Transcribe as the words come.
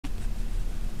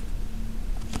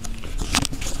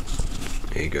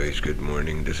Hey guys, good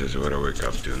morning. This is what I wake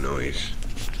up to. Noise.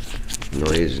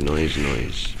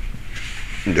 Noise.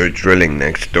 They're drilling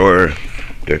next door.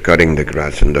 They're cutting the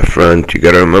grass in the front. You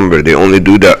gotta remember, they only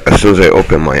do that as soon as I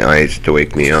open my eyes to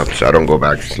wake me up so I don't go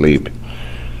back to sleep.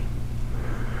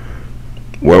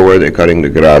 Where were they cutting the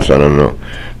grass? I don't know.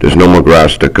 There's no more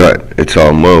grass to cut. It's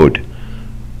all mowed.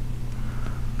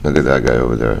 Look at that guy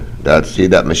over there. See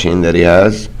that machine that he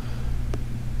has?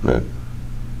 Look.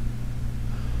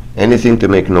 Anything to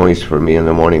make noise for me in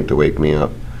the morning to wake me up.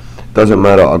 Doesn't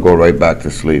matter, I'll go right back to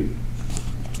sleep.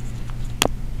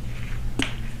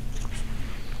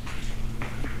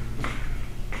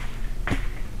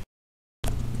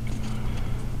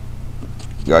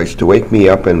 Guys, to wake me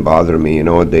up and bother me, you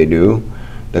know what they do?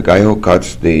 The guy who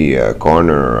cuts the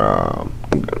corner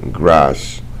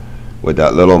grass with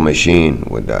that little machine,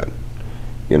 with that,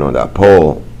 that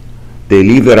pole, they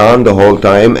leave it on the whole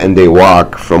time and they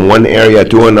walk from one area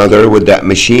to another with that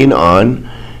machine on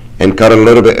and cut a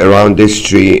little bit around this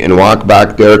tree and walk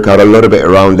back there, cut a little bit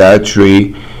around that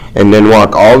tree, and then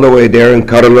walk all the way there and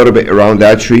cut a little bit around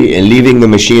that tree, and leaving the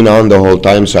machine on the whole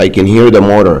time so I can hear the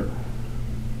motor.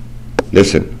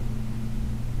 Listen.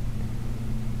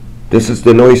 This is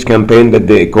the noise campaign that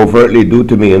they covertly do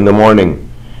to me in the morning.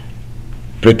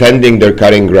 Pretending they're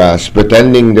cutting grass,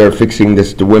 pretending they're fixing the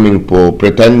swimming pool,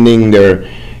 pretending they're,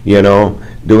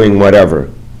 doing whatever.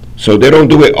 So they don't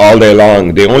do it all day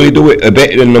long. They only do it a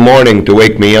bit in the morning to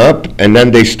wake me up, and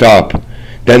then they stop.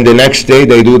 Then the next day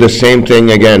they do the same thing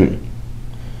again.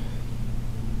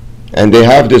 And they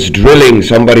have this drilling.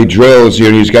 Somebody drills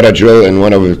here. He's got a drill in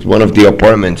one of the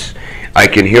apartments. I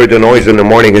can hear the noise in the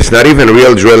morning. It's not even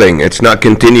real drilling. It's not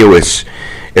continuous.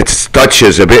 It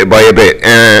touches a bit by a bit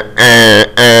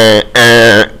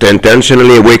to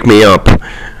intentionally wake me up.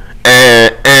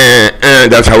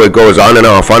 That's how it goes, on and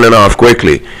off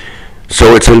quickly.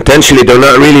 So it's intentionally, they're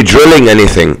not really drilling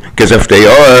anything, because if they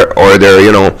are, or they're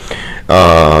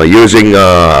using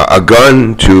a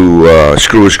gun to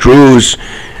screw screws,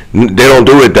 they don't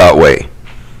do it that way.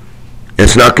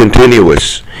 It's not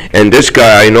continuous. And this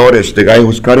guy, I noticed, the guy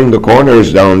who's cutting the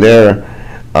corners down there,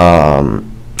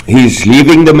 he's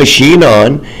leaving the machine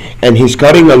on, and he's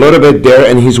cutting a little bit there,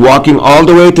 and he's walking all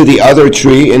the way to the other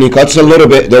tree, and he cuts a little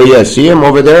bit there. Yeah, see him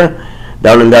over there?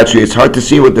 Down in that tree. It's hard to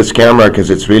see with this camera because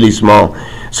it's really small.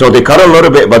 So they cut a little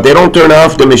bit, but they don't turn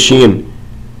off the machine.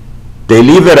 They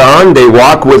leave it on, they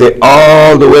walk with it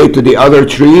all the way to the other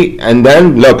tree, and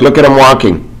then, look at him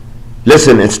walking.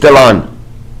 Listen, it's still on.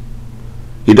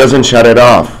 He doesn't shut it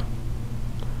off.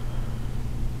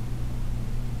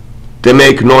 To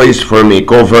make noise for me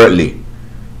covertly,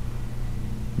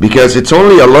 because it's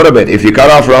only a little bit. If you cut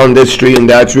off around this tree and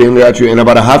that tree and that tree, in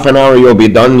about a half an hour you'll be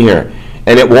done here,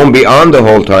 and it won't be on the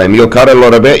whole time. You'll cut a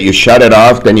little bit, you shut it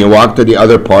off, then you walk to the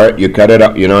other part, you cut it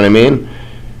up. You know what I mean?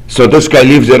 So this guy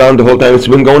leaves it on the whole time. It's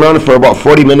been going on for about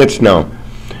 40 minutes now.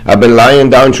 I've been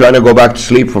lying down trying to go back to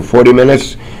sleep for 40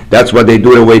 minutes. That's what they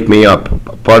do to wake me up.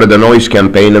 Part of the noise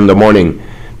campaign in the morning.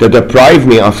 To deprive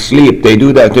me of sleep. They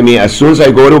do that to me as soon as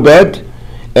I go to bed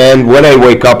and when I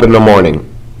wake up in the morning.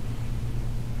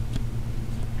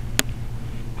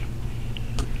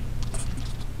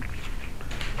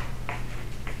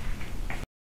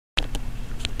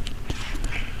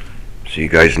 See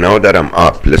guys, now that I'm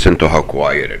up, listen to how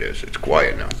quiet it is. It's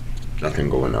quiet now. Nothing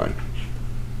going on.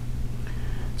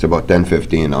 It's about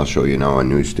 10:15. I'll show you now a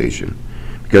news station.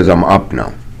 Because I'm up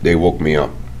now. They woke me up.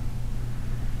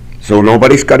 So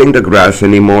nobody's cutting the grass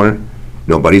anymore.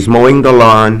 Nobody's mowing the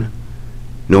lawn.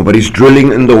 Nobody's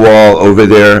drilling in the wall over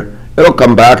there. It'll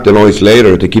come back, the noise,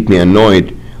 later to keep me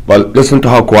annoyed. But listen to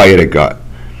how quiet it got.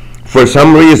 For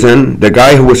some reason, the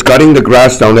guy who was cutting the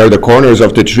grass down there, the corners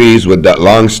of the trees with that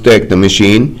long stick, the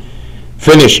machine,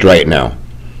 finished right now.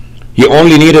 He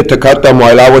only needed to cut them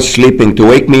while I was sleeping to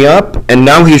wake me up, and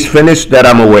now he's finished that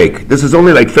I'm awake. This is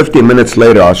only like 15 minutes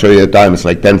later. I'll show you the time. It's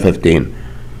like 10:15.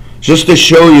 Just to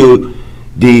show you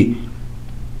the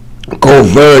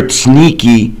covert,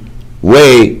 sneaky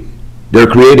way they're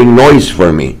creating noise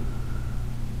for me.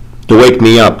 To wake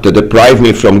me up, to deprive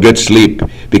me from good sleep.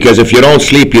 Because if you don't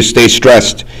sleep, you stay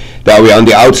stressed. That way on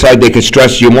the outside they can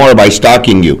stress you more by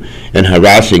stalking you and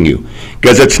harassing you.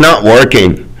 Because it's not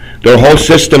working. Their whole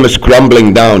system is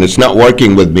crumbling down. It's not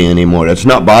working with me anymore. It's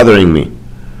not bothering me.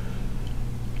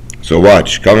 So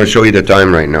watch. Come and show you the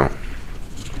time right now.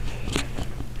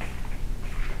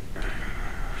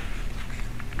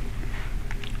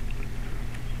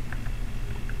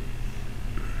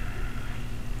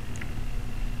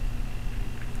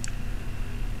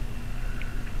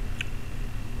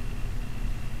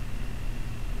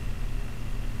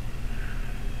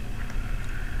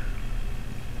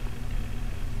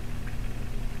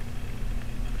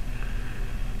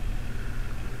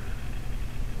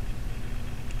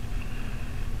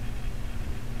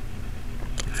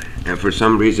 And for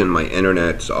some reason my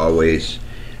internet's always,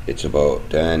 it's about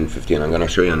 10, 15, I'm going to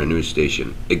show you on a news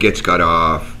station. It gets cut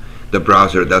off, the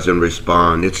browser doesn't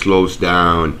respond, it slows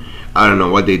down. I don't know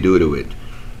what they do to it.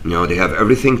 You know, they have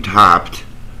everything tapped.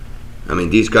 I mean,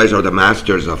 these guys are the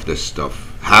masters of this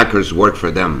stuff. Hackers work for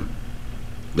them.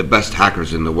 The best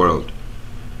hackers in the world.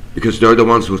 Because they're the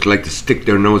ones who like to stick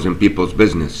their nose in people's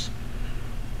business.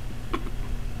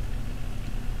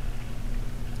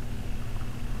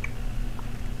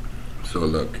 So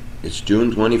look, it's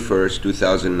June 21st,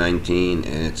 2019,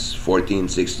 and it's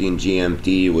 14:16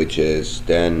 GMT, which is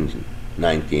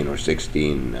 10:19 or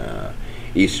 16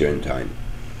 Eastern time,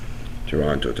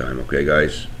 Toronto time. Okay,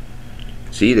 guys?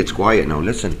 See, it's quiet now.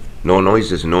 Listen. No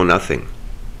noises, no nothing.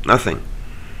 Nothing.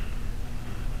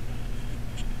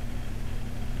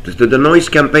 The noise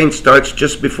campaign starts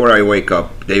just before I wake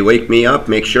up. They wake me up,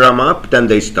 make sure I'm up, then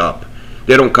they stop.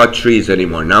 They don't cut trees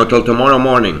anymore. Now till tomorrow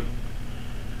morning.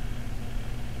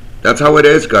 That's how it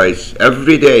is, guys.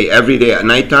 Every day at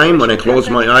nighttime, when I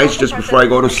close my eyes just before I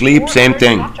go to sleep, same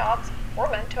thing.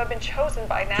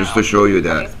 Just to show you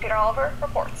that.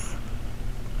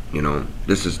 You know,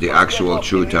 this is the actual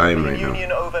true time right now.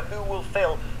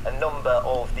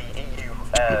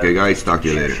 Okay, guys, talk to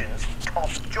you later.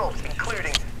 Jobs,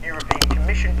 including European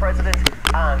Commission President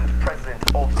and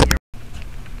President of the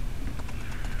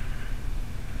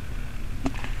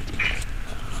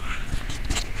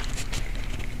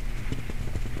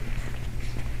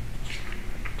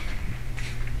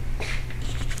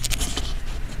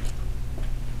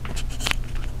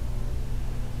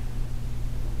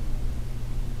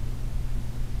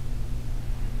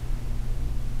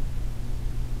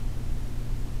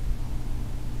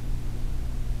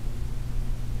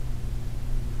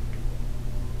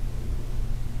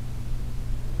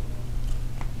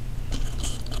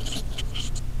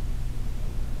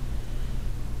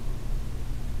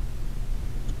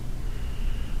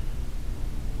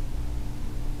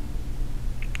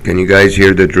Can you guys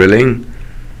hear the drilling?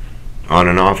 On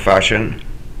and off fashion.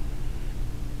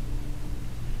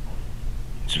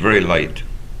 It's very light.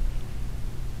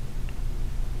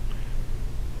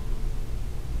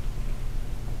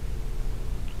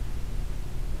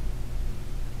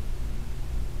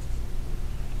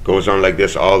 Goes on like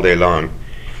this all day long.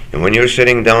 And when you're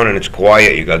sitting down and it's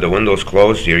quiet, you got the windows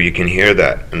closed here, you can hear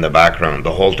that in the background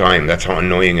the whole time. That's how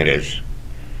annoying it is.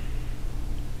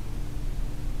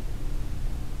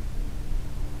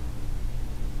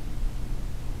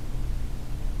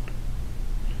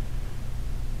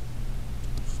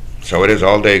 So it is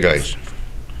all day, guys.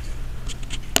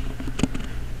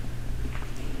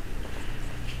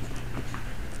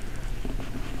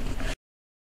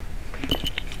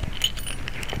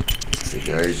 Hey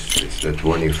guys, it's the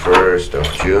 21st of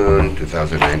June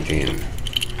 2019.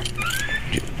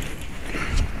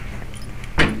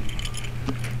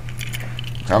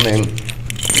 Coming.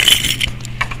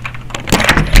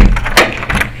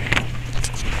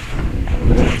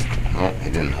 Oh, he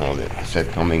didn't hold it. I said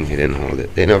coming, he didn't hold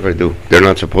it. They never do. They're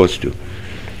not supposed to.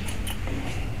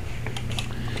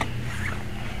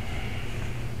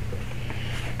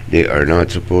 They are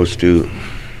not supposed to.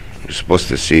 You're supposed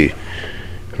to see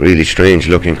really strange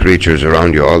looking creatures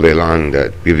around you all day long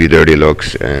that give you dirty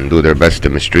looks and do their best to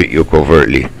mistreat you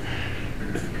covertly.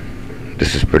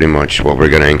 This is pretty much what we're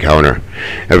going to encounter.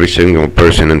 Every single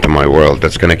person into my world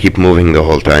that's going to keep moving the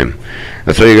whole time.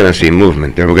 That's all you're going to see,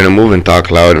 movement. Then we're going to move and talk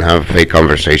loud and have fake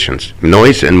conversations.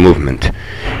 Noise and movement.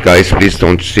 Guys, please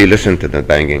don't listen to the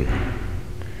banging.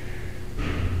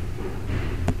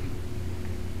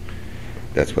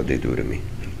 That's what they do to me.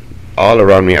 All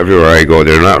around me, everywhere I go,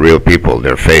 they're not real people.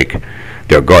 They're fake.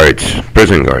 They're guards,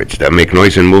 prison guards, that make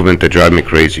noise and movement to drive me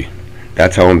crazy.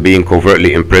 That's how I'm being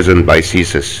covertly imprisoned by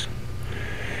CSIS.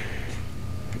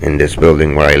 In this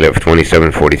building where I live,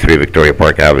 2743 Victoria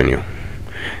Park Avenue.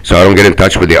 So I don't get in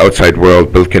touch with the outside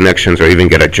world, build connections, or even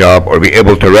get a job, or be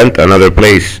able to rent another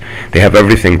place. They have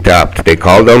everything tapped. They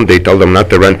call them, they tell them not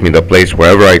to rent me the place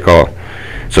wherever I call.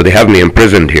 So they have me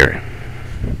imprisoned here.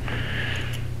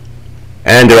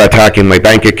 And they're attacking my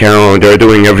bank account. They're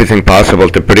doing everything possible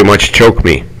to pretty much choke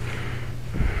me.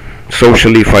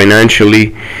 Socially,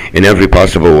 financially, in every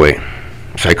possible way.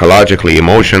 Psychologically,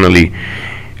 emotionally,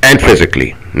 and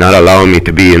physically. Not allowing me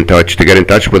to be in touch, to get in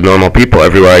touch with normal people.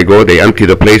 Everywhere I go, they empty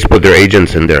the place, put their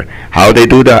agents in there. How they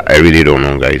do that, I really don't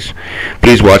know, guys.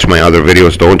 Please watch my other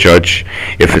videos. Don't judge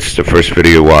if it's the first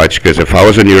video you watch, because if I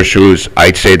was in your shoes,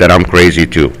 I'd say that I'm crazy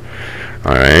too.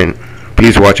 Alright?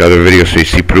 Please watch other videos so you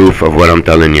see proof of what I'm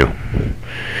telling you.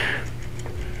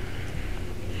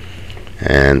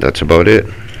 And that's about it.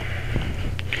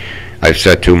 I've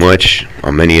said too much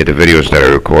on many of the videos that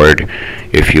I record.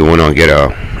 If you want to get a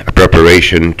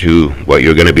preparation to what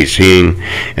you're going to be seeing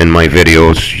in my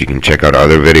videos, you can check out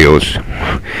other videos.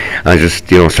 I just,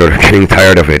 sort of getting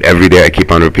tired of it. Every day I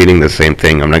keep on repeating the same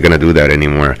thing. I'm not going to do that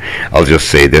anymore. I'll just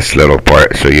say this little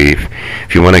part. So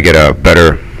if you want to get a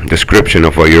better description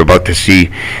of what you're about to see,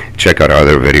 check out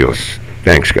other videos.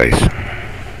 Thanks, guys.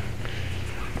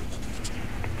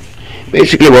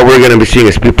 Basically, what we're going to be seeing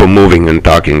is people moving and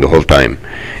talking the whole time.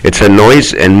 It's a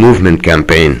noise and movement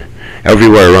campaign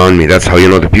everywhere around me. That's how you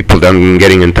know the people that I'm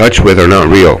getting in touch with are not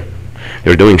real.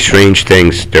 They're doing strange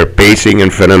things. They're pacing in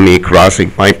front of me,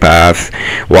 crossing my path,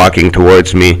 walking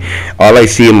towards me. All I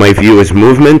see in my view is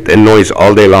movement and noise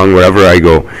all day long wherever I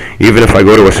go. Even if I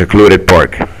go to a secluded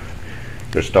park.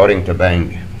 They're starting to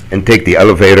bang and take the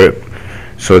elevator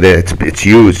so that it's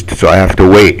used. So I have to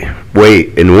wait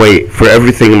for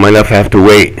everything in my life. I have to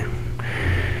wait.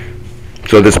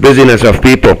 So this busyness of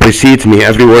people precedes me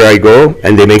everywhere I go,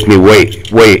 and they make me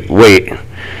wait.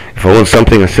 If I want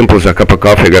something as simple as a cup of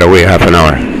coffee, I gotta wait half an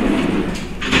hour.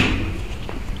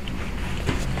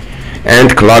 And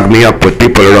clog me up with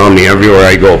people around me everywhere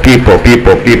I go. People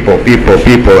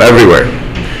everywhere.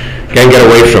 Can't get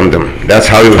away from them. That's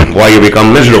why you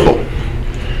become miserable.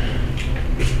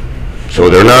 So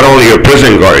they're not only your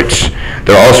prison guards,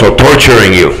 they're also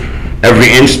torturing you every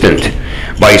instant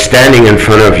by standing in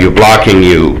front of you, blocking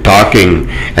you, talking,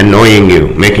 annoying you,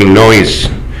 making noise,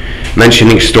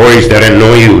 mentioning stories that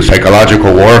annoy you,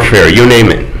 psychological warfare, you name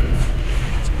it.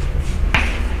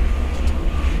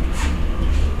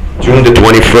 June the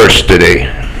 21st today,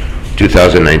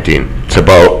 2019. It's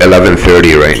about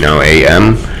 11:30 right now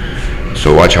a.m.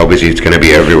 So watch how busy it's going to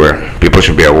be everywhere. People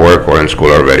should be at work or in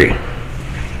school already.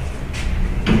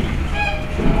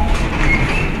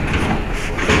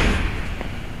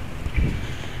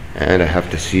 And I have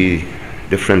to see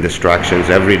different distractions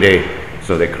every day.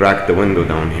 So they cracked the window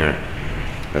down here.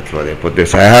 That's why they put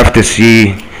this. I have to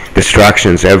see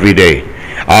distractions every day.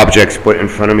 Objects put in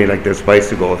front of me like this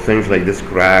bicycle, things like this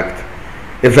cracked.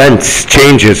 Events,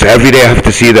 changes, every day I have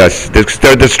to see this.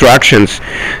 They're distractions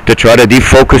to try to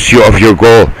defocus you of your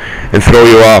goal and throw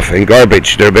you off. And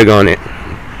garbage, they're big on it.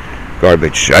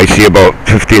 Garbage. I see about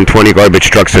 15, 20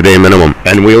 garbage trucks a day minimum.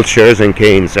 And wheelchairs and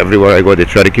canes everywhere I go. They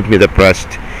try to keep me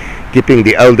depressed. Keeping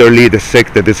the elderly, the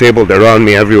sick, the disabled around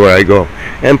me everywhere I go.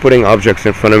 And putting objects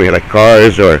in front of me like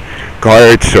cars or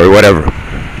carts or whatever.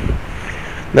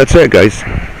 That's it, guys.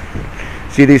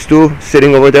 See these two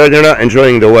sitting over there? They're not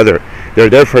enjoying the weather. They're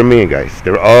there for me, guys.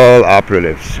 They're all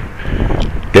operatives.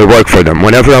 They work for them.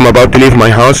 Whenever I'm about to leave my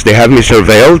house, they have me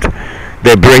surveilled.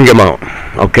 They bring them out.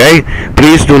 Okay?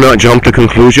 Please do not jump to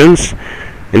conclusions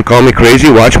and call me crazy.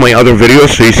 Watch my other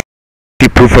videos so you see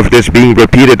proof of this being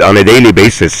repeated on a daily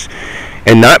basis.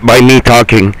 And not by me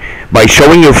talking, by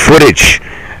showing you footage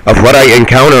of what I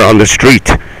encounter on the street.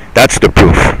 That's the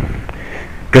proof.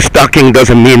 Because talking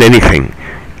doesn't mean anything.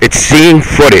 It's seeing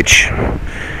footage.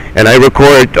 And I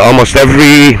record almost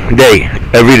every day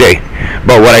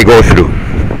about what I go through.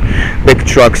 Big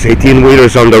trucks,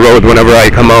 18-wheelers on the road whenever I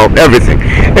come out, everything.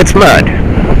 It's mad.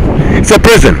 It's a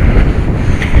prison.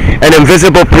 An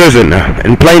invisible prison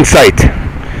in plain sight.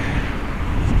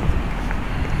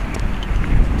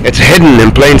 It's hidden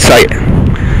in plain sight.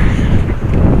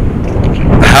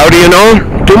 How do you know?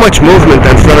 Too much movement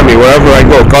in front of me wherever I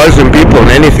go. Cars and people and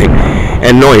anything.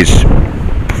 And noise.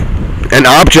 And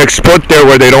objects put there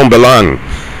where they don't belong.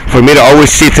 For me to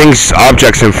always see things,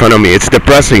 objects in front of me, it's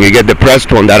depressing. You get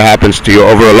depressed when that happens to you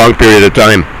over a long period of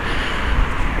time.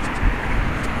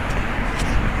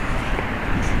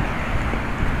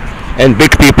 And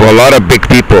big people, a lot of big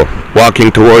people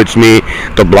walking towards me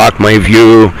to block my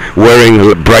view,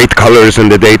 wearing bright colors in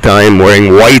the daytime,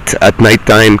 wearing white at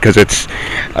nighttime because it's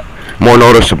more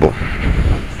noticeable.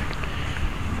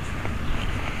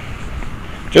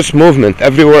 Just movement.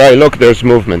 Everywhere I look, there's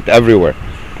movement. Everywhere.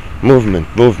 Movement.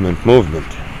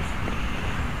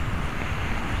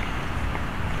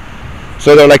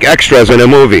 So they're like extras in a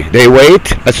movie. They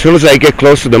wait. As soon as I get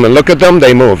close to them and look at them,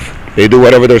 they move. They do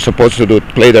whatever they're supposed to do,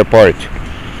 play their part.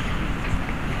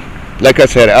 Like I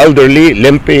said, elderly,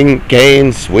 limping,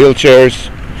 canes, wheelchairs.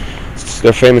 It's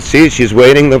their famous. See, she's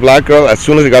waiting, the black girl. As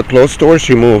soon as I got close to her,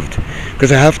 she moved.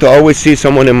 Because I have to always see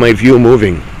someone in my view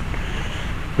moving.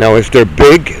 Now, if they're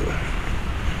big,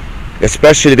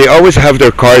 especially, they always have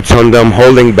their carts on them,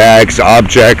 holding bags,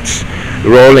 objects,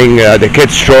 rolling the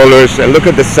kids' strollers. And look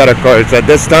at this set of carts. At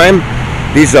this time,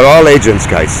 these are all agents,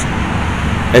 guys.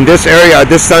 In this area, at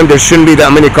this time, there shouldn't be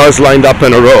that many cars lined up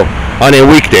in a row on a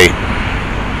weekday.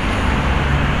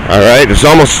 Alright, there's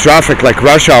almost traffic like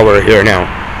rush hour here now.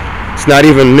 It's not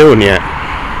even noon yet.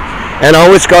 And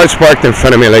always cars parked in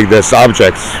front of me like this,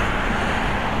 objects.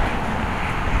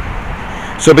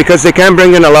 So because they can't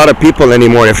bring in a lot of people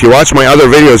anymore, if you watch my other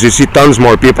videos, you see tons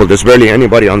more people. There's barely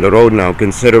anybody on the road now,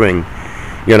 considering,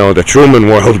 you know, the Truman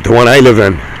world, the one I live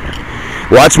in.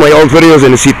 Watch my old videos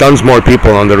and you see tons more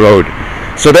people on the road.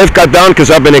 So they've cut down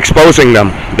because I've been exposing them.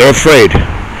 They're afraid.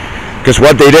 Because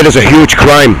what they did is a huge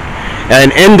crime.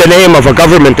 And in the name of a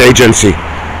government agency,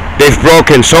 they've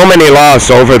broken so many laws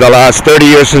over the last 30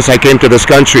 years since I came to this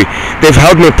country. They've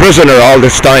held me prisoner all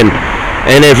this time.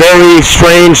 In a very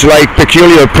strange, like,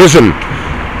 peculiar prison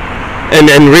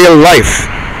in real life.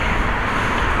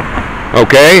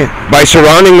 Okay? By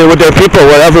surrounding me with their people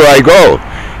wherever I go.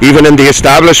 Even in the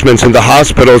establishments, in the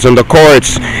hospitals, in the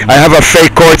courts. I have a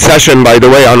fake court session, by the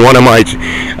way, on one of my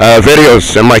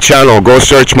videos on my channel. Go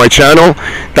search my channel,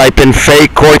 type in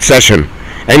fake court session,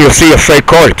 and you'll see a fake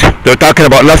court. They're talking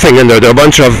about nothing in there. They're a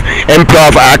bunch of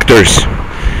improv actors.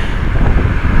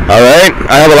 Alright?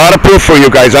 I have a lot of proof for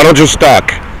you guys. I don't just talk.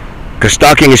 Because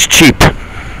talking is cheap.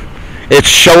 It's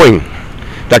showing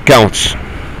that counts.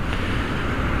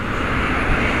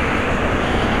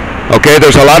 Okay,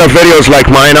 there's a lot of videos like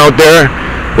mine out there,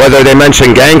 whether they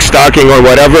mention gang stalking or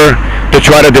whatever, to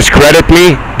try to discredit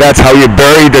me. That's how you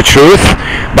bury the truth,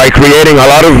 by creating a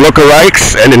lot of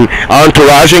lookalikes and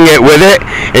entouraging it with it,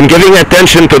 and giving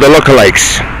attention to the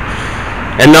lookalikes,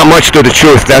 and not much to the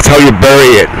truth. That's how you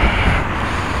bury it.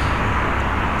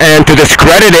 And to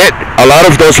discredit it, a lot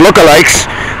of those lookalikes,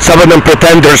 some of them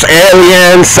pretend there's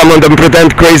aliens, some of them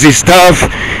pretend crazy stuff,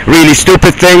 really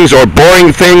stupid things or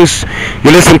boring things. You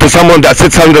listen to someone that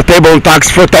sits on the table and talks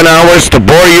for 10 hours to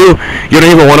bore you. You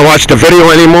don't even want to watch the video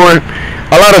anymore.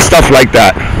 A lot of stuff like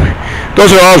that.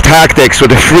 Those are all tactics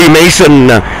with the Freemason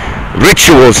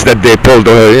rituals that they pulled.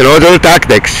 You know, they're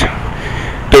tactics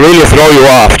to really throw you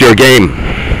off your game.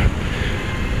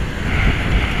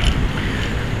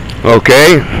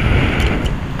 Okay?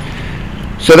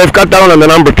 So they've cut down on the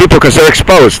number of people because they're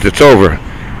exposed. It's over.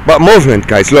 But movement,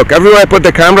 guys. Look, everywhere I put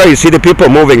the camera, you see the people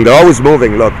moving. They're always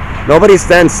moving. Look, nobody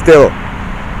stands still.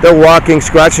 They're walking,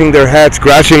 scratching their heads,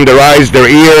 scratching their eyes, their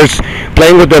ears,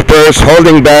 playing with their purse,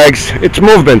 holding bags. It's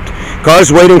movement.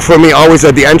 Cars waiting for me always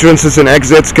at the entrances and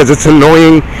exits because it's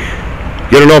annoying.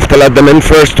 You don't know if to let them in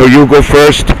first or you go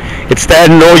first. It's to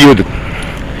annoy you.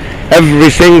 Every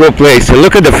single place. And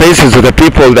look at the faces of the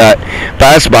people that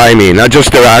pass by me, not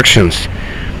just their actions.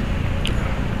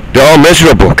 They're all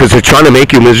miserable because they're trying to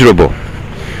make you miserable.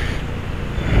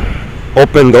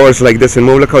 Open doors like this and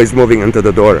move. Look how he's moving into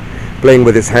the door, playing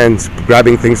with his hands,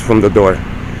 grabbing things from the door.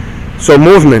 So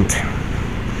movement.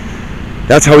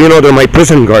 That's how you know they're my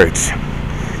prison guards,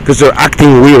 because they're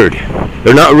acting weird.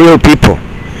 They're not real people.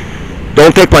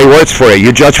 Don't take my words for it.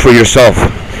 You judge for yourself.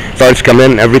 Starts come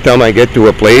in every time I get to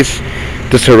a place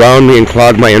to surround me and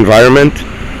clog my environment.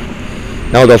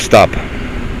 Now they'll stop.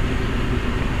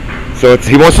 So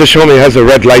he wants to show me he has a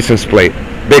red license plate.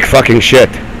 Big fucking shit.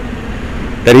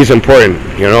 That he's important,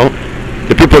 you know?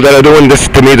 The people that are doing this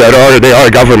to me, they are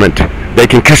government. They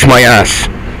can kiss my ass.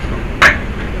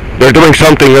 They're doing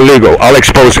something illegal. I'll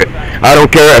expose it. I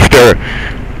don't care if they're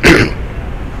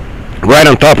right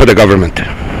on top of the government.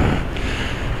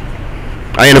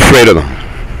 I ain't afraid of them.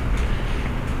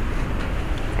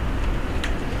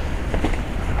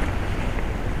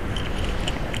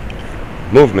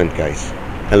 Movement, guys.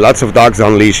 And lots of dogs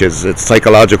on leashes. It's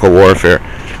psychological warfare.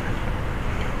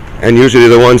 And usually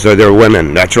the ones they're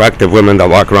women, attractive women that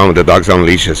walk around with the dogs on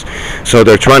leashes. So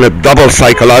they're trying to double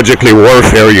psychologically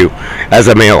warfare you as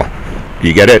a male.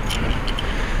 You get it?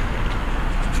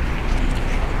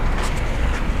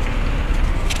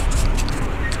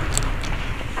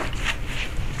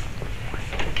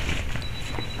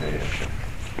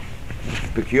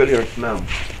 Peculiar smell.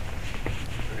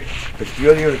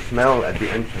 Peculiar smell at the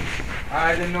entrance.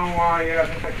 I didn't know why. Yeah, I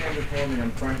think I came before me.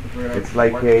 I'm trying to figure out. It's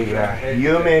like a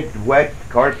humid, wet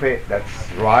carpet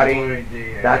that's rotting.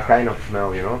 That kind of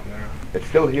smell, you know. Yeah. It's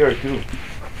still here too.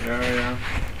 Yeah.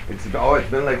 It's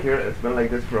been like here. It's been like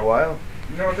this for a while.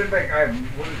 No, it's just like I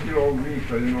wasn't here all week,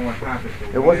 so I didn't know what happened. So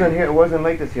it wasn't here. It wasn't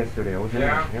like this yesterday. I was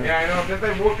yeah, I know. Since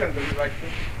I walked in,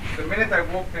 the minute I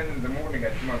walked in the morning,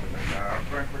 I smelled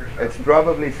it. It's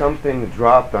probably something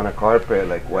dropped on a carpet,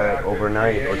 like wet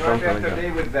overnight or something like that.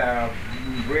 Today with the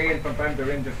rain, sometimes the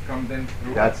rain just comes in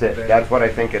through. That's it. That's what I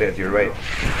think it is. You're right.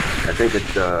 I think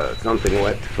it's something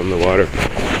wet from the water.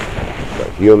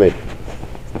 But humid.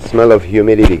 The smell of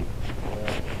humidity.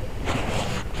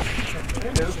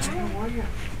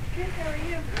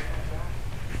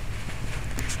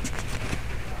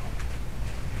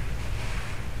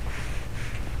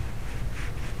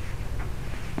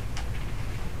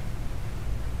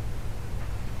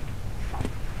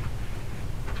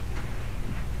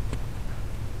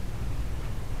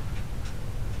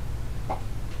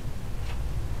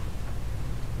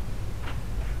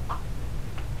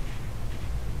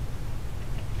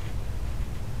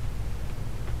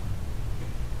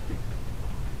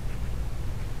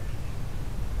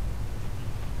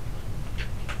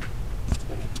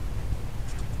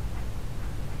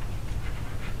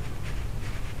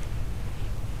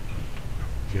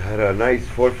 Had a nice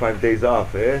 4 or 5 days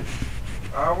off, eh?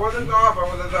 I wasn't off, I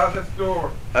was at the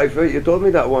store. You told me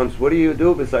that once. What do you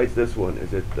do besides this one?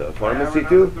 Is it pharmacy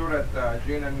too? I have another store at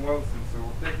Gene and Wilson, so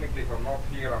technically if I'm not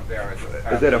here, I'm there.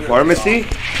 Is it a pharmacy?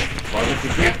 Pharmacy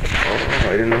too? Oh,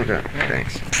 I didn't know that.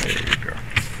 Thanks. There you go.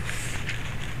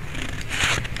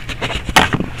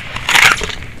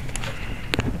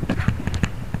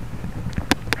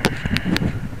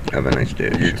 Have a nice day.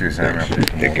 You too, Sam.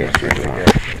 Take care.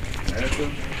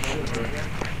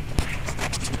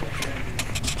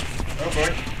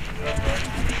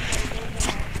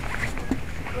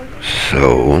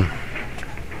 So,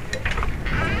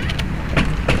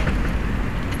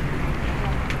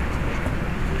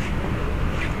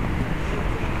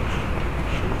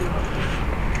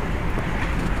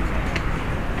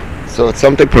 it's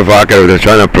something provocative. They're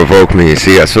trying to provoke me. You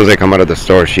see, as soon as I come out of the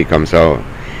store, she comes out.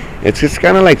 It's just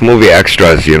kind of like movie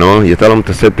extras, you know? You tell them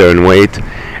to sit there and wait.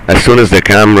 As soon as the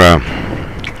camera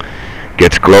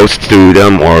gets close to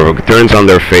them or turns on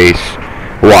their face,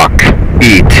 walk,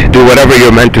 eat, do whatever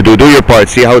you're meant to do. Do your part.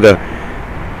 See how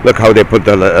look how they put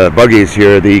the buggies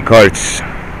here, the carts.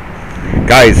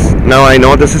 Guys, now I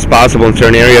know this is possible in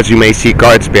certain areas. You may see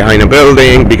carts behind a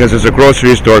building because there's a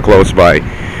grocery store close by.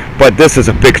 But this is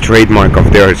a big trademark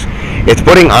of theirs. It's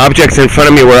putting objects in front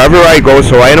of me wherever I go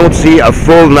so I don't see a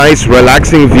full, nice,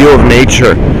 relaxing view of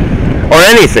nature or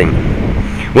anything.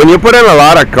 When you put in a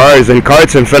lot of cars and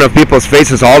carts in front of people's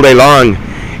faces all day long,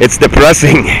 it's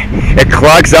depressing. It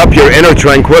clogs up your inner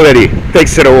tranquility,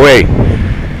 takes it away.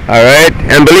 Alright?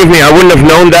 And believe me, I wouldn't have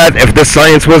known that if this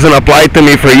science wasn't applied to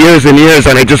me for years and years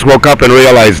and I just woke up and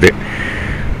realized it.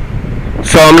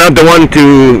 So I'm not the one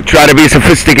to try to be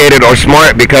sophisticated or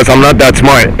smart because I'm not that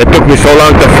smart. It took me so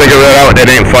long to figure it out, it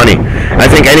ain't funny. I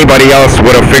think anybody else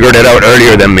would have figured it out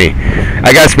earlier than me. I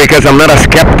guess because I'm not a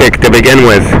skeptic to begin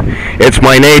with. It's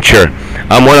my nature.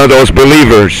 I'm one of those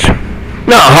believers.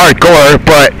 Not hardcore,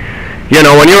 but you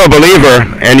know, when you're a believer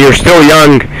and you're still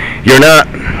young, you're not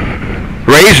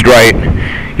raised right,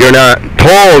 you're not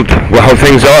told how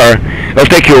things are. It'll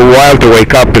take you a while to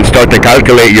wake up and start to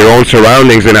calculate your own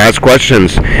surroundings and ask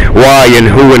questions. Why and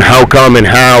who and how come and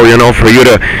how, you know, for you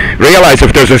to realize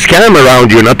if there's a scam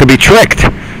around you, not to be tricked.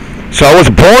 So I was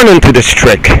born into this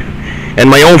trick. And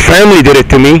my own family did it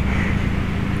to me.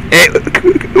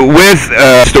 With,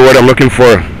 what's the word I'm looking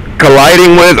for?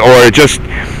 Colliding with or just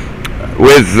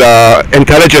with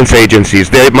intelligence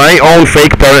agencies. My own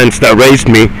fake parents that raised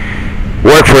me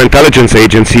worked for intelligence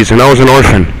agencies and I was an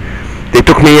orphan. They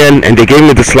took me in and they gave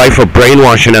me this life of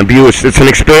brainwash and abuse. It's an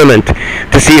experiment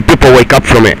to see if people wake up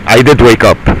from it. I did wake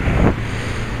up.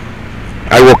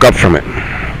 I woke up from it.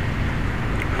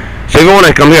 So even when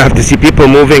I come here, I have to see people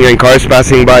moving and cars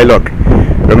passing by. Look,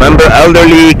 remember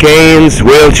elderly, canes,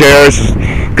 wheelchairs,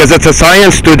 because it's a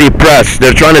science to depress.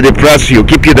 They're trying to depress you,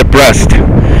 keep you depressed,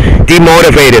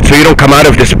 demotivated, so you don't come out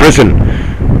of this prison.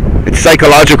 It's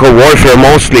psychological warfare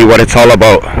mostly what it's all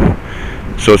about.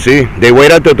 So see, they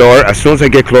wait at the door. As soon as I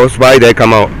get close by, they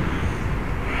come out.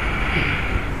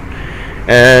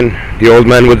 And the old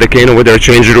man with the cane over there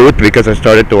changed route because I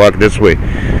started to walk this way.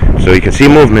 So you can see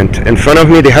movement. In front of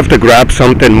me, they have to grab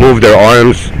something, move their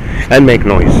arms, and make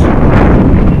noise.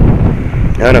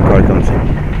 And a car comes in.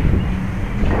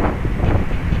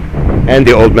 And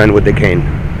the old man with the cane.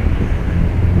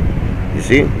 You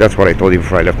see, that's what I told you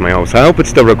before I left my house. I hope it's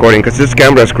still recording because this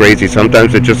camera is crazy.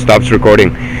 Sometimes it just stops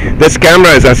recording. This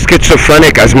camera is as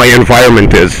schizophrenic as my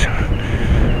environment is.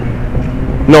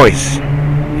 Noise.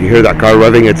 You hear that car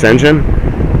revving its engine?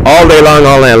 All day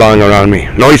long around me.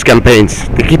 Noise campaigns.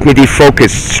 They keep me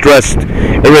defocused, stressed,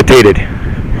 irritated.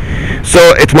 So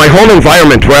it's my whole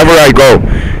environment wherever I go.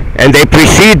 And they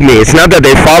precede me. It's not that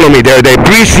they follow me there. They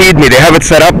precede me. They have it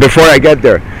set up before I get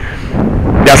there.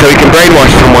 That's how you can brainwash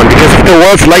someone, because if the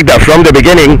world's like that from the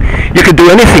beginning, you could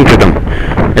do anything to them.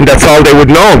 And that's all they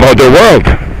would know about their world.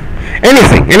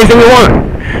 Anything you want.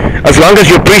 As long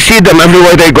as you precede them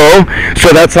everywhere they go,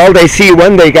 so that's all they see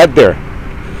when they get there.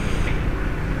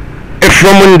 If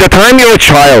from the time you're a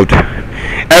child,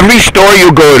 every store you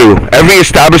go to, every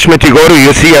establishment you go to,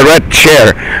 you see a red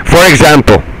chair. For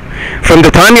example, from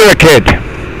the time you're a kid,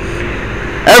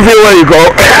 everywhere you go,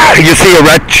 you see a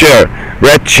red chair.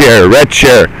 Red chair, red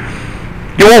chair.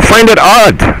 You won't find it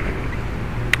odd.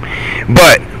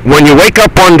 But when you wake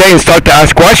up one day and start to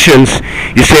ask questions,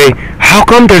 you say, how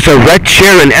come there's a red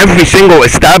chair in every single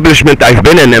establishment I've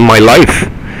been in my life?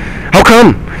 How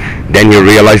come? Then you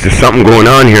realize there's something going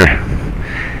on here.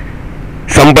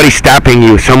 Somebody's stopping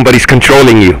you. Somebody's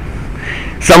controlling you.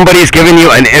 Somebody's giving you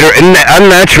an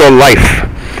unnatural life.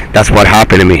 That's what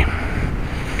happened to me.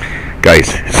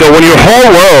 guys. So when your whole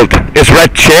world is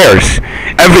red chairs,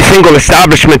 every single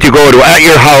establishment you go to, at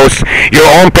your house, your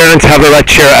own parents have a red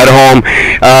chair at home,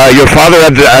 your father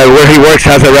where he works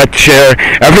has a red chair,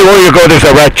 everywhere you go there's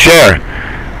a red chair.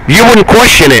 You wouldn't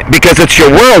question it because it's your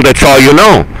world, it's all you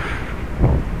know.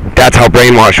 That's how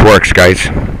brainwash works, guys.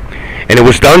 And it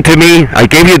was done to me. I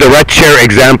gave you the red chair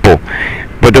example,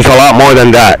 but there's a lot more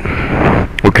than that,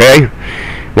 okay?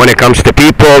 When it comes to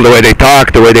people, the way they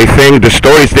talk, the way they think, the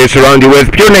stories they surround you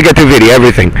with, pure negativity,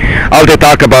 everything. All they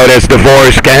talk about is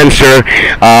divorce, cancer,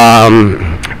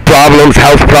 problems,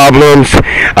 health problems,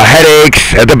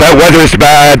 headaches, the weather's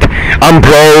bad, I'm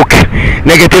broke,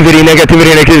 negativity,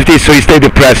 so you stay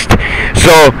depressed.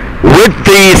 So with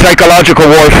the psychological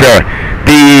warfare,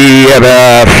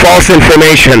 the false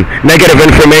information, negative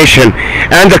information,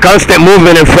 and the constant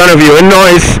movement in front of you and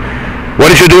noise,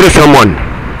 what did you do to someone?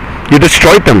 You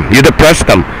destroyed them. You depressed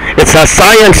them. It's a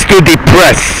science to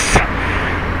depress.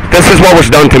 This is what was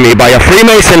done to me by a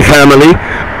Freemason family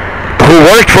who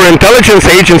worked for an intelligence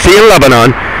agency in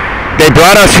Lebanon. They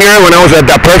brought us here when I was at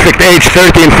the perfect age,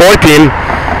 13, 14,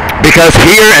 because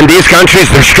here in these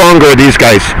countries, they're stronger, these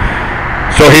guys.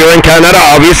 So here in Canada,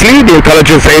 obviously, the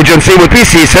intelligence agency would be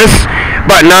CSIS,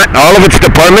 but not all of its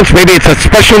departments. Maybe it's a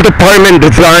special department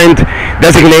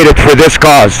designated for this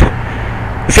cause.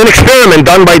 It's an experiment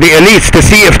done by the elites to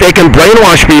see if they can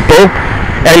brainwash people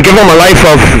and give them a life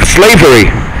of slavery.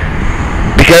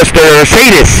 Because they're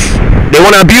sadists. They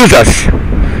want to abuse us.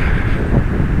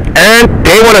 And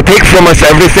they want to take from us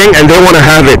everything and they want to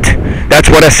have it.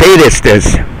 That's what a sadist is.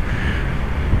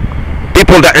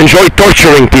 People that enjoy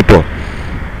torturing people.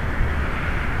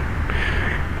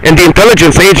 And the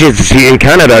intelligence agency in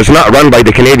Canada is not run by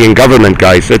the Canadian government,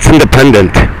 guys. It's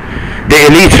independent. The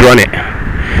elites run it.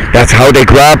 That's how they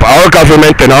grab our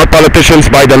government and our politicians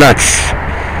by the nuts.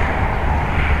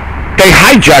 They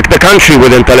hijack the country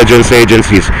with intelligence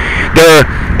agencies. They're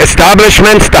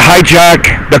establishments to hijack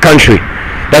the country.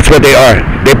 That's what they are.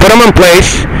 They put them in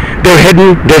place. They're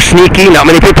hidden. They're sneaky. Not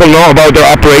many people know about their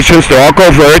operations. They're all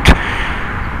covert.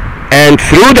 And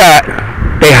through that,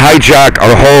 they hijack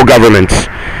our whole governments.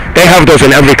 They have those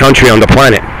in every country on the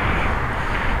planet.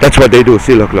 That's what they do.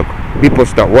 See, look. People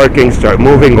start working, start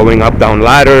moving, going up, down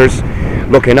ladders,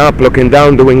 looking up, looking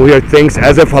down, doing weird things,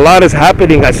 as if a lot is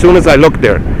happening as soon as I look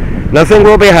there. Nothing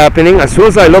will be happening. As soon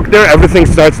as I look there, everything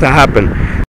starts to happen.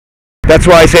 That's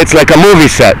why I say it's like a movie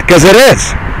set, because it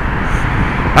is.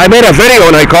 I made a video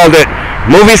and I called it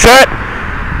Movie Set,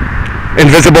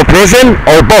 Invisible Prison,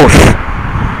 or both.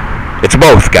 It's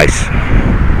both, guys.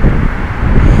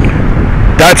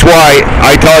 That's why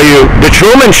I tell you, The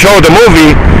Truman Show, the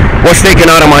movie, was taken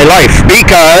out of my life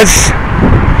because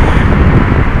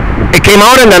it came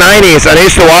out in the 90s and I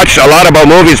used to watch a lot about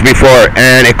movies before,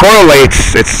 and it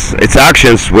correlates its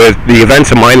actions with the events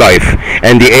of my life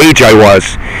and the age I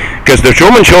was, because The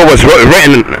Truman Show was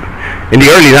written in the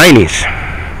early 90s.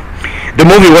 The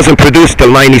movie wasn't produced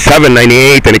till 97,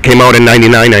 98, and it came out in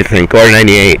 99, I think, or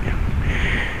 98.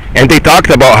 And they talked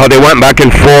about how they went back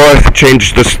and forth,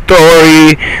 changed the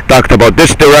story, talked about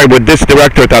this with this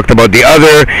director, talked about the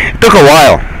other. It took a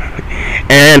while.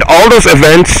 And all those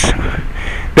events,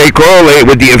 they correlate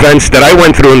with the events that I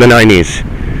went through in the 90s.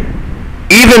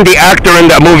 Even the actor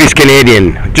in that movie is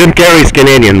Canadian. Jim Carrey's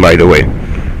Canadian, by the way.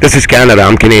 This is Canada,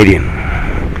 I'm Canadian.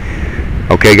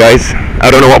 Okay, guys? I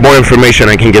don't know what more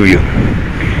information I can give you.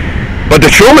 But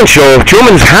the Truman Show,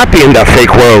 Truman's happy in that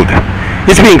fake world.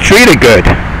 He's being treated good.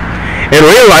 In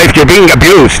real life, you're being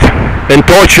abused and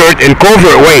tortured in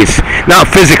covert ways, not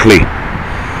physically.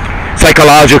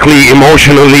 Psychologically,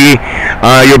 emotionally,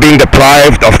 you're being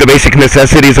deprived of the basic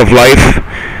necessities of life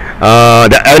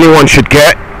that anyone should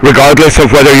get, regardless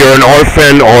of whether you're an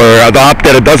orphan or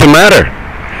adopted. It doesn't matter.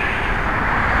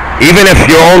 Even if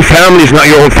your own family is not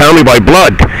your own family by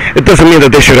blood, it doesn't mean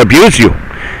that they should abuse you.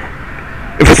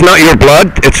 If it's not your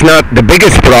blood, it's not the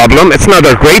biggest problem. It's not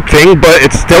a great thing, but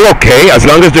it's still okay as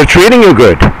long as they're treating you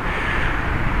good.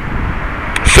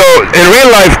 So, in real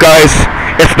life, guys,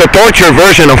 it's the torture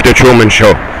version of The Truman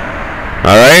Show.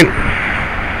 Alright?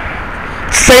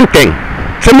 Same thing.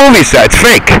 It's a movie set. It's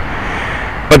fake.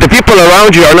 But the people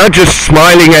around you are not just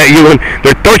smiling at you, and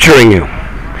they're torturing you.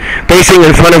 Pacing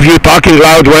in front of you, talking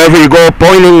loud wherever you go,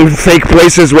 pointing fake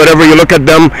places, wherever you look at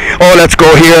them. Oh, let's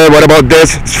go here. What about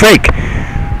this? It's fake.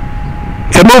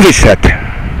 It's a movie set.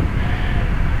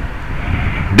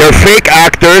 They're fake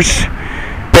actors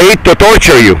paid to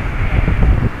torture you.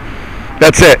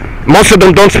 That's it. Most of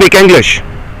them don't speak English.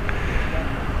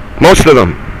 Most of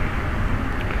them.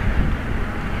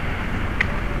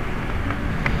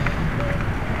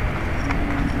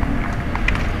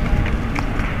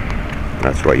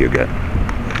 That's what you get.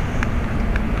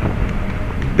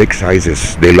 Big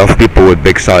sizes. They love people with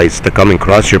big size to come and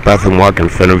cross your path and walk in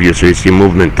front of you so you see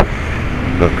movement.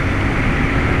 Look.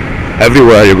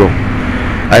 Everywhere you go.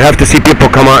 I have to see people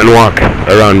come out and walk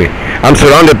around me. I'm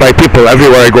surrounded by people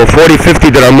everywhere I go. 40, 50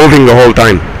 that are moving the whole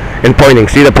time and pointing.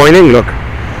 See the pointing? Look.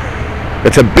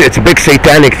 It's a big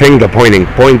satanic thing, the pointing.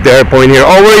 Point there, point here.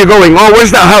 Oh, where are you going? Oh, where's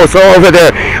that house? Oh, over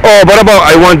there. Oh, what about,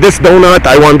 I want this donut,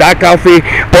 I want that coffee.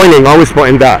 Pointing, always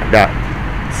pointing that.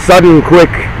 Sudden,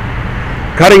 quick,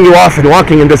 cutting you off and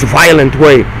walking in this violent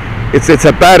way. It's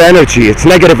a bad energy. It's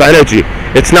negative energy.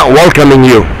 It's not welcoming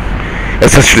you.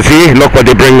 It's a, see, look what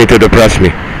they bring me to depress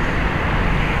me.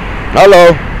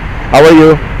 Hello, how are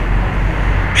you?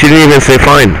 She didn't even say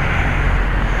fine.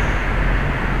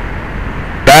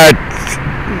 Bad,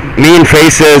 mean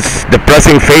faces,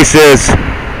 depressing faces,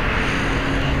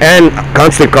 and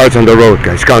constant cars on the road,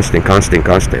 guys. Constant.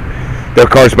 There are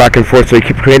cars back and forth, so you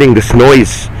keep creating this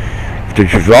noise.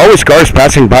 There's always cars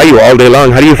passing by you all day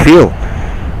long. How do you feel?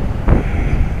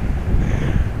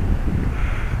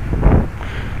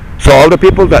 So all the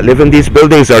people that live in these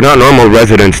buildings are not normal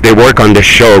residents. They work on this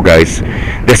show, guys.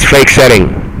 This fake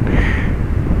setting.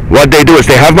 What they do is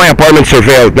they have my apartment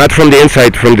surveilled, not from the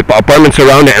inside, from the apartments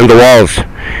around it and the walls.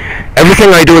 Everything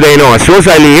I do, they know. As soon as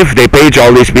I leave, they page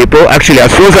all these people. Actually,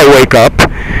 as soon as I wake up,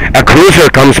 a cruiser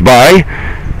comes by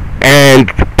and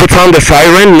puts on the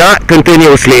siren, not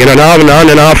continuously, in an on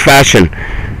and off fashion.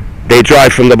 They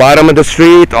drive from the bottom of the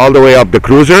street all the way up the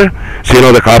cruiser. So you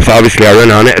know the cops obviously are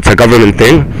in on it. It's a government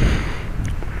thing.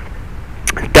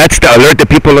 That's to alert the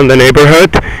people in the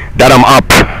neighborhood that I'm up.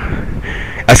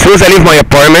 As soon as I leave my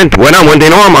apartment, when they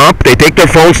know I'm up, they take their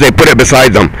phones, they put it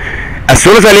beside them. As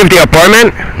soon as I leave the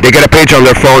apartment, they get a page on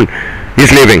their phone.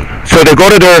 He's leaving. So they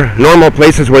go to their normal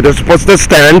places where they're supposed to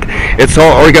stand. It's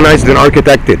all organized and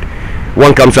architected.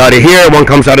 One comes out of here, one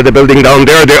comes out of the building down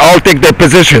there. They all take their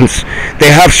positions. They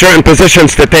have certain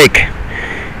positions to take.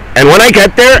 And when I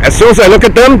get there, as soon as I look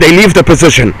at them, they leave the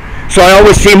position. So I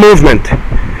always see movement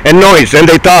and noise, and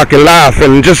they talk and laugh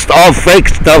and just all fake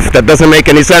stuff that doesn't make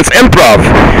any sense. Improv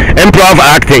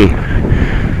acting.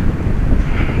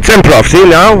 It's improv. See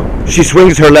now? She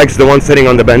swings her legs, the one sitting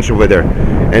on the bench over there.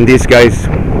 And these guys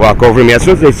walk over me. As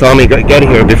soon as they saw me get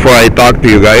here, before I talked to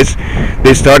you guys,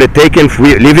 they started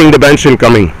leaving the bench and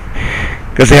coming.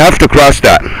 Because they have to cross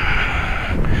that.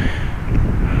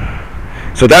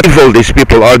 So that's evil these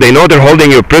people are. They know they're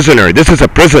holding you prisoner. This is a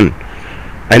prison.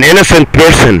 An innocent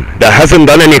person that hasn't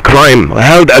done any crime,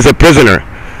 held as a prisoner.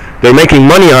 They're making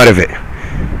money out of it.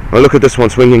 Well, look at this one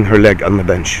swinging her leg on the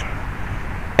bench.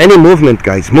 Any movement,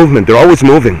 guys, movement. They're always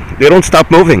moving. They don't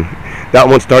stop moving. That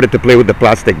one started to play with the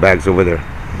plastic bags over there.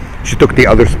 She took the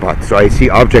other spot, so I see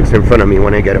objects in front of me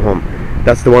when I get home.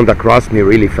 That's the one that crossed me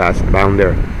really fast down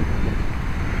there.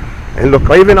 And look,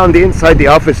 even on the inside the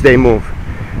office they move.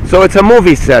 So it's a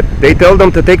movie set. They tell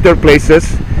them to take their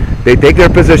places. They take their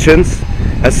positions.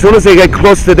 As soon as they get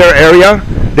close to their area,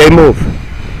 they move.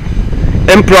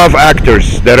 Improv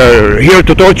actors that are here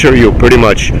to torture you, pretty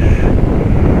much.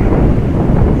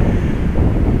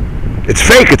 It's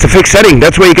fake. It's a fake setting.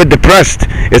 That's why you get depressed.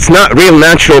 It's not real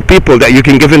natural people that you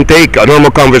can give and take a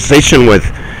normal conversation with.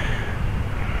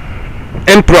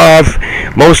 Improv,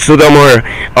 most of them are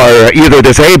either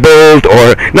disabled,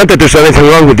 or not that there's anything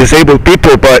wrong with disabled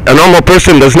people, but a normal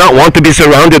person does not want to be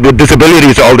surrounded with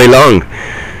disabilities all day long.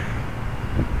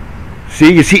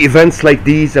 See, you see events like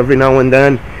these every now and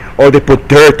then, or they put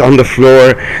dirt on the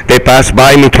floor. They pass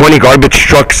by me, 20 garbage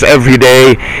trucks every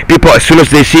day. People, as soon as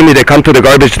they see me, they come to the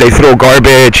garbage, they throw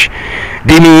garbage,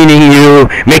 demeaning you,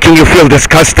 making you feel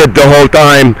disgusted the whole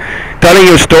time, telling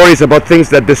you stories about things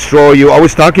that destroy you,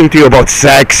 always talking to you about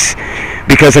sex,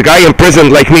 because a guy in prison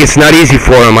like me, it's not easy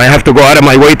for him. I have to go out of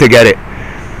my way to get it.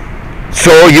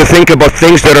 So you think about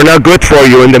things that are not good for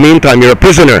you. In the meantime, you're a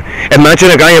prisoner.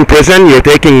 Imagine a guy in prison, you're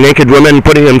taking naked women,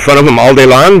 putting them in front of him all day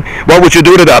long. What would you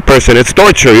do to that person? It's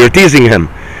torture. You're teasing him.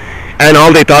 And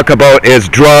all they talk about is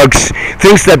drugs,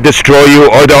 things that destroy you,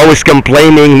 or they're always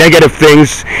complaining, negative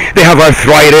things. They have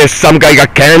arthritis, some guy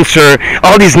got cancer,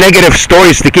 all these negative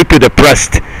stories to keep you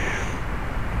depressed.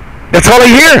 That's all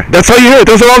I hear. That's all you hear.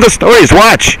 Those are all the stories.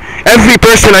 Watch. Every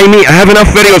person I meet, I have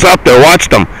enough videos up there. Watch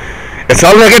them. It's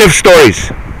all negative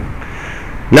stories.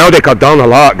 Now they cut down a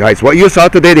lot, guys. What you saw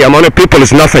today, the amount of people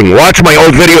is nothing. Watch my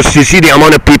old videos, you see the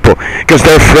amount of people, because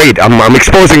they're afraid. I'm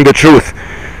exposing the truth.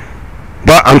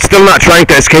 But I'm still not trying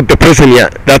to escape the prison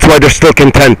yet. That's why they're still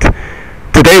content.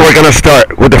 Today we're going to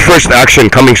start with the first action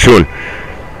coming soon.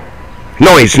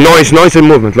 Noise and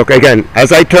movement. Look again,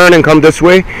 as I turn and come this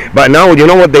way, but now you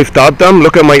know what they've taught them?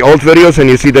 Look at my old videos and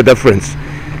you see the difference.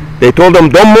 They told them,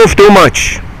 don't move too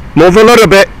much. Move a little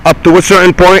bit up to a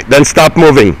certain point, then stop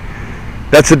moving.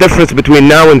 That's the difference between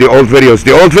now and the old videos.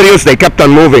 The old videos, they kept on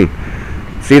moving.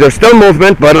 See, there's still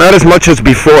movement, but not as much as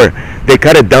before. They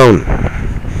cut it down.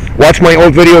 Watch my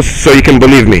old videos so you can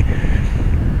believe me.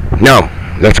 Now,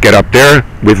 let's get up there.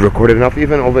 We've recorded enough.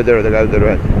 Even over there, the guy with the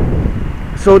red.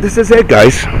 So this is it,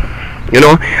 guys. You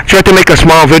know, I tried to make a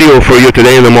small video for you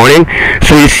today in the morning,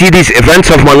 so you see these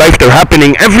events of my life. They're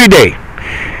happening every day,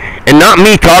 and not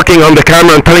me talking on the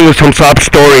camera and telling you some sob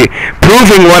story,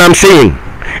 proving what I'm seeing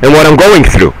and what I'm going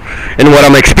through and what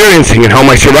I'm experiencing and how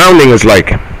my surrounding is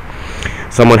like.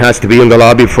 Someone has to be in the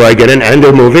lobby before I get in, and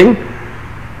they're moving.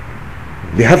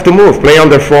 They have to move, play on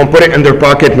their phone, put it in their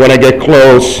pocket when I get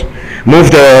close, move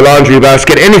the laundry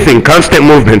basket, anything. Constant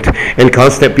movement and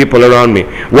constant people around me.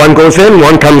 One goes in,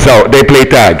 one comes out. They play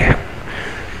tag.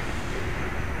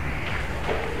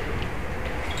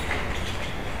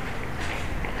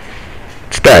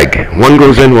 It's tag. One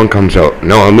goes in, one comes out.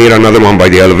 Now I'll meet another one by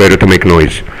the elevator to make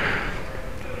noise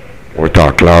or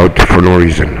talk loud for no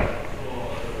reason.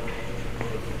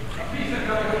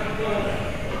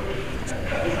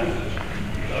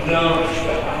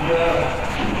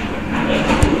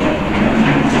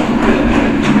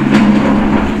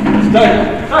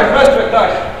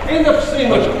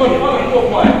 What's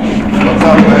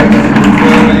up, man?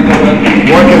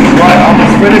 Work is what?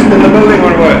 Almost finished in the building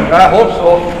or what? I hope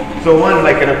so. So when,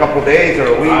 like in a couple days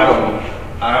or a week? I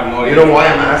have no idea. You know why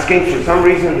I'm asking? For some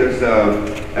reason there's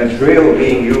a drill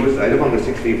being used. I live on the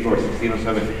 16th floor,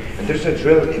 1607. And there's a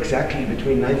drill exactly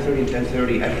between 9:30 and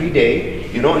 10:30 every day.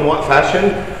 You know in what fashion?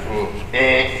 On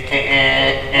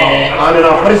and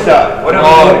off. What is that? What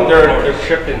they're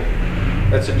chipping.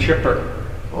 That's a chipper.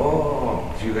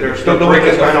 Oh, so you guys They're are still doing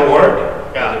this kind of work?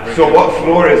 Yeah. So what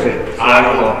floor is it? I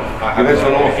don't know. You guys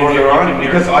don't know what floor they're on?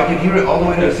 Because I can hear it all the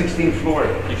way to the 16th floor.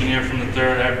 You can hear from the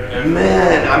third every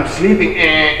Man, I'm sleeping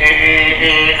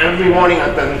every morning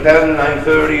at 10,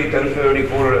 9:30, 10:30,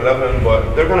 11,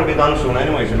 but they're going to be done soon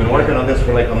anyways. I've been working on this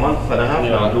for like a month and a half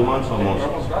now, 2 months almost.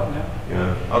 Almost done, yeah.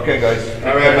 Yeah. Okay, guys.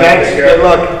 All right, man. Thanks. Take care. Good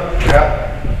luck. Yeah.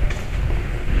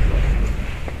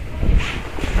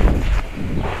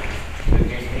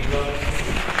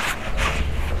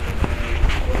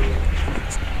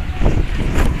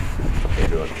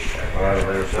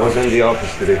 I was in the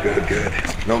office today. Good, good.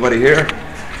 Nobody here?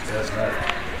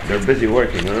 They're busy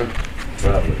working, huh?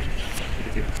 Probably.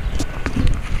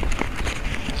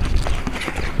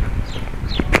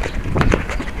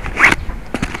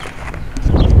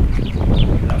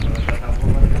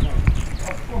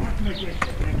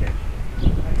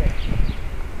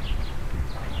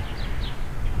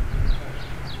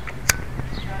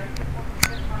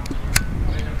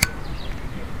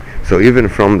 So even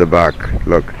from the back,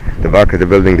 look, the back of the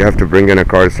building, they have to bring in a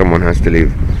car, someone has to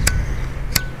leave.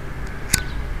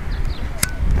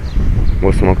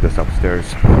 We'll smoke this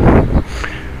upstairs.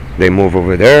 They move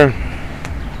over there.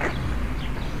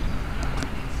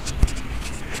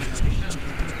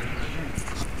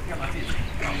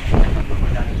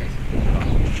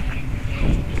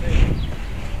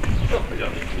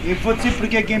 E fosse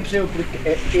porque quem precisa,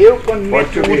 porque eu quando me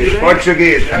Portuguese,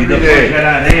 Portuguese, every day.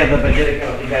 areia da bandeira que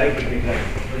ela ficaria para ficar.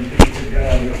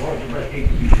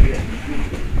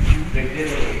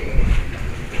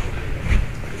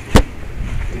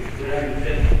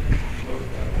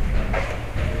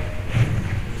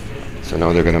 So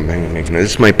now they're gonna make.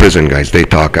 This is my prison, guys. They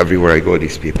talk everywhere I go.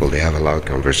 These people, they have a loud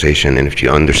conversation, and if you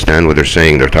understand what they're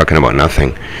saying, they're talking about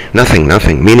nothing,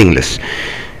 meaningless.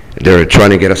 They're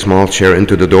trying to get a small chair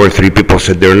into the door. 3 people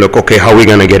sit there and look, okay, how are we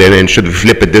gonna get it in? Should we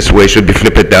flip it this way? Should we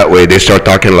flip it that way? They start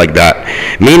talking like that.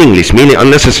 Meaningless,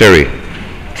 unnecessary.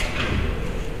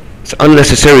 It's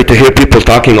unnecessary to hear people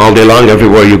talking all day long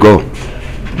everywhere you go.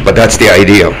 But that's the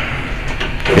idea.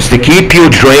 It's to keep you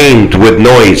drained with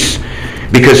noise.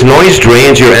 Because noise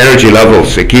drains your energy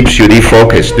levels. It keeps you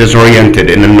defocused, disoriented,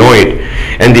 and annoyed,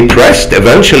 and depressed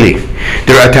eventually.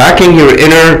 They're attacking your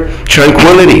inner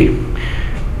tranquility.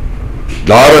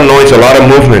 A lot of noise, a lot of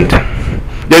movement.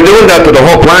 They're doing that to the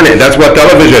whole planet. That's what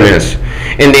television is.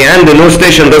 In the end, the news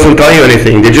station doesn't tell you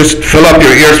anything. They just fill up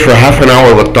your ears for half an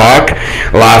hour with talk,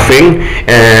 laughing,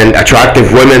 and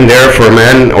attractive women there for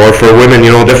men, or for women,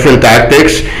 you know, different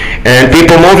tactics, and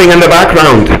people moving in the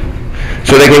background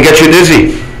so they can get you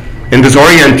dizzy and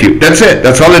disorient you. That's it.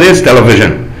 That's all it is,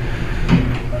 television.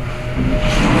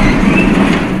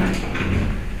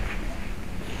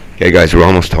 Okay guys, we're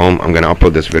almost home. I'm gonna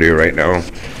upload this video right now.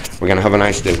 We're gonna have a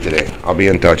nice day today. I'll be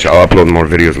in touch. I'll upload more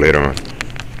videos later on.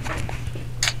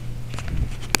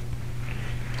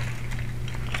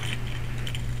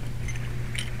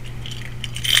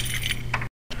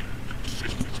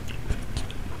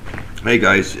 Hey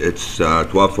guys, it's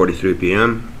 12:43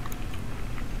 p.m.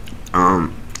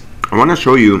 I want to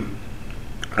show you.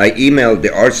 I emailed the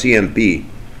RCMP.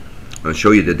 I'll show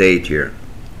you the date here.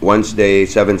 Wednesday,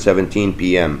 7:17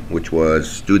 p.m., which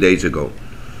was 2 days ago.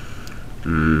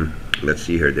 Let's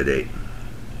see here the date.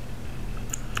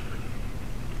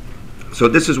 So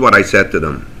this is what I said to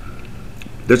them.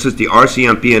 This is the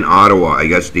RCMP in Ottawa, I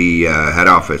guess the head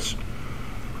office.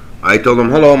 I told them,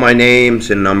 hello, my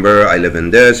name's and number, I live in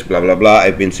this, blah, blah, blah.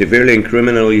 I've been severely and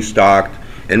criminally stalked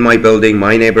in my building,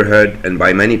 my neighborhood, and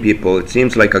by many people. It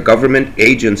seems like a government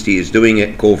agency is doing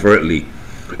it covertly.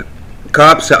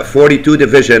 Cops at 42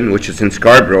 Division, which is in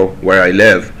Scarborough, where I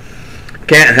live,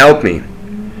 can't help me.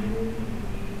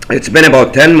 It's been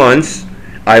about 10 months.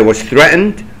 I was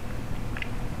threatened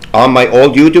on my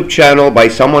old YouTube channel by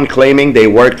someone claiming they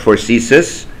worked for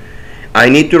CSIS. I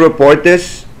need to report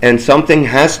this, and something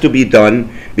has to be done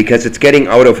because it's getting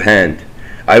out of hand.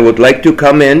 I would like to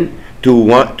come in to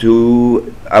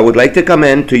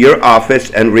your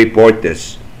office and report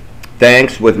this.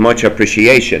 Thanks, with much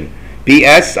appreciation.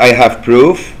 P.S. I have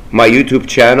proof. My YouTube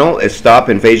channel is Stop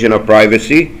Invasion of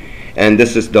Privacy, and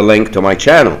this is the link to my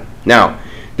channel. Now,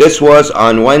 this was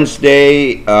on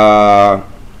Wednesday, the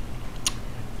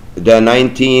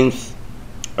 19th,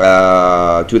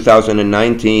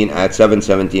 2019 at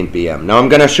 7:17 p.m. Now I'm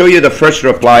going to show you the first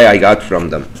reply I got from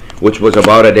them, which was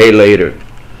about a day later.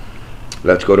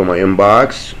 Let's go to my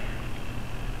inbox.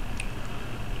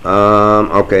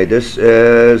 Okay, this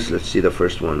is, let's see the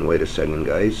first one. Wait a second,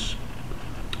 guys.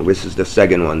 This is the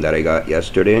second one that I got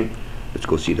yesterday. Let's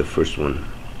go see the first one.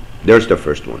 There's the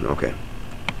first one. Okay.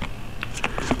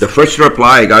 The first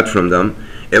reply I got from them,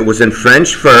 it was in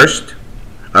French first.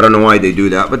 I don't know why they do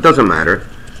that, but it doesn't matter.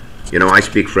 You know, I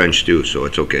speak French too, so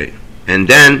it's okay. And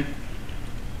then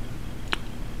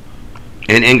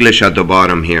in English at the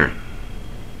bottom here.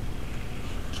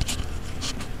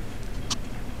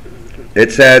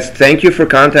 It says, thank you for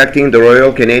contacting the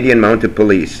Royal Canadian Mounted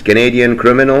Police, Canadian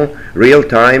Criminal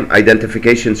Real-Time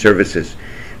Identification Services.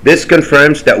 This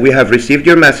confirms that we have received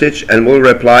your message and will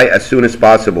reply as soon as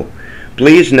possible.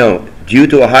 Please note, due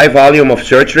to a high volume of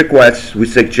search requests, we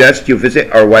suggest you visit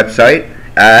our website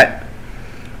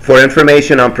for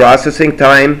information on processing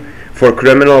time for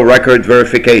criminal record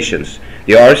verifications.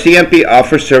 The RCMP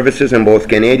offers services in both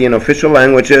Canadian official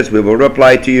languages. We will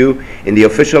reply to you in the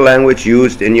official language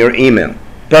used in your email.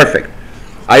 Perfect.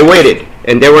 I waited,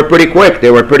 and they were pretty quick.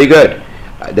 They were pretty good.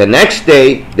 The next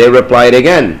day, they replied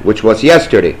again, which was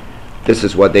yesterday. This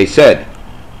is what they said.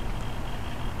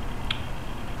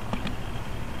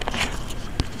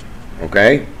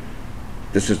 Okay?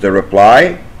 This is the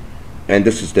reply, and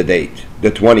this is the date, the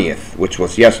 20th, which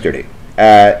was yesterday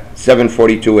at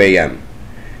 7:42 a.m.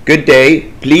 Good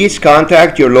day. Please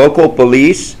contact your local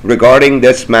police regarding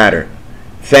this matter.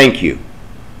 Thank you.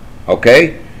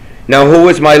 Okay? Now, who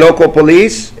is my local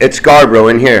police? It's Scarborough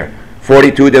in here,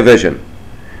 42 Division.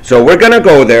 So we're going to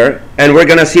go there, and we're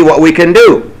going to see what we can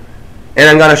do. And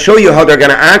I'm going to show you how they're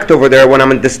going to act over there when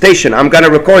I'm at the station. I'm going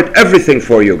to record everything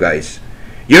for you guys.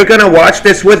 You're going to watch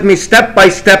this with me step by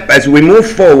step as we move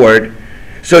forward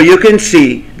so you can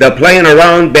see the playing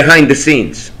around behind the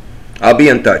scenes. I'll be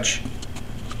in touch.